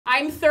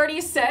I'm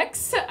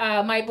 36.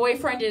 My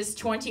boyfriend is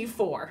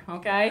 24,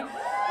 okay?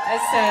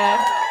 That's,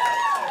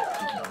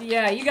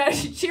 yeah, you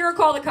gotta cheer or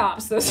call the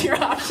cops. Those are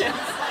your options.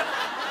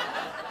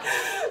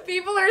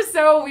 People are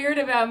so weird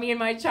about me and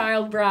my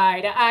child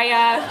bride.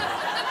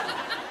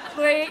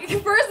 Like,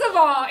 first of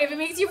all, if it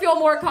makes you feel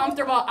more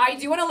comfortable, I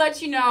do want to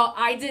let you know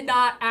I did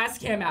not ask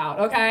him out,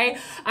 okay?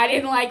 I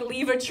didn't, like,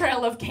 leave a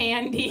trail of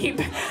candy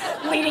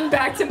leading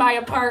back to my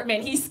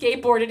apartment. He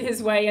skateboarded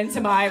his way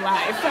into my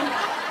life.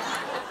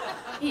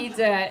 He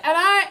did. And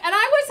I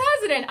was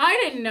hesitant. I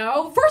didn't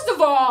know. First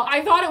of all,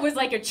 I thought it was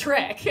like a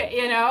trick,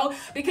 you know?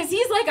 Because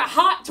he's like a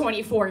hot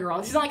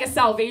 24-year-old. He's not like a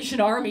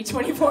Salvation Army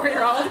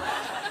 24-year-old.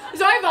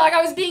 So I felt like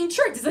I was being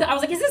tricked. I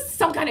was like, is this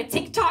some kind of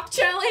TikTok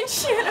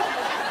challenge? You know?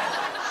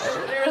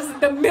 There was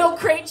the milk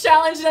crate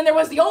challenge, and then there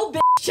was the old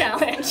bitch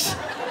challenge.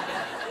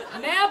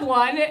 Nab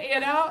one, you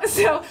know?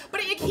 So,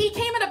 but he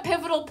came at a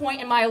pivotal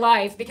point in my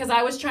life because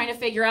I was trying to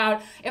figure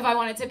out if I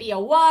wanted to be a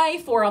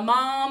wife or a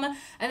mom,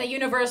 and the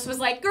universe was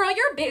like, girl,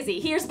 you're busy.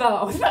 Here's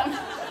both. I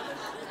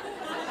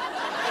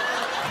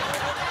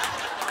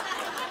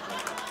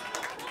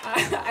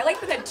like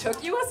that it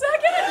took you a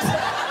second.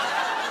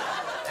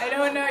 I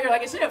don't know. You're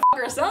like, is she a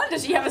fucker son?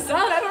 Does she have a son?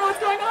 I don't know what's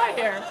going on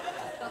here.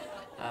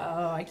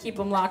 Oh, I keep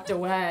them locked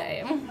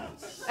away.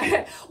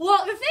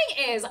 Well, the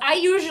thing is, I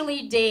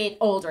usually date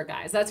older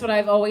guys. That's what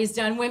I've always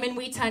done. Women,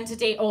 we tend to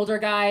date older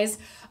guys.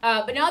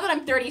 But now that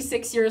I'm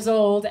 36 years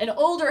old, an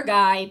older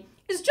guy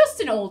is just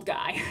an old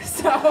guy.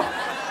 So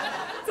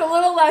it's a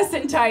little less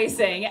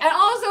enticing. And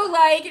also,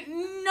 like,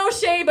 no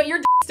shade, but your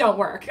dicks don't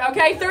work,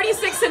 okay?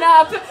 36 and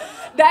up,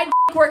 that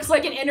dick works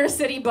like an inner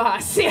city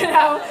bus, you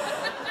know?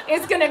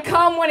 It's gonna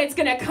come when it's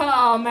gonna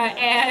come,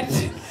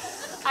 and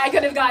I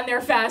could have gotten there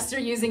faster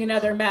using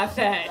another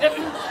method.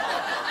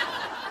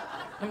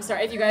 I'm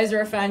sorry if you guys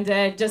are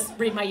offended. Just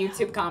read my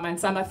YouTube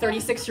comments. I'm a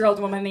 36-year-old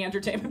woman in the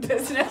entertainment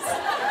business.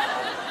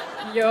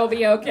 You'll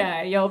be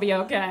okay. You'll be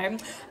okay.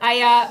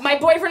 My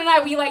boyfriend and I,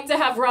 we like to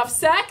have rough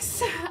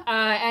sex,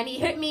 and he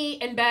hit me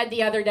in bed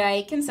the other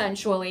day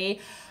consensually,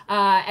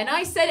 and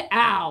I said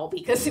ow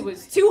because it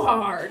was too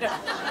hard.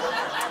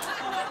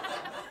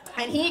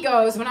 And he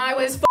goes, when I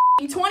was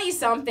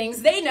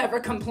 20-somethings, they never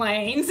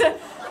complained.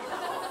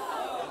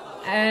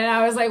 And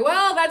I was like,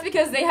 well, that's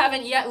because they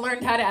haven't yet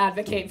learned how to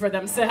advocate for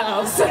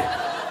themselves.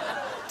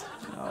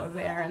 Oh,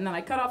 there. And then I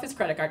cut off his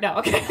credit card. No,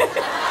 okay.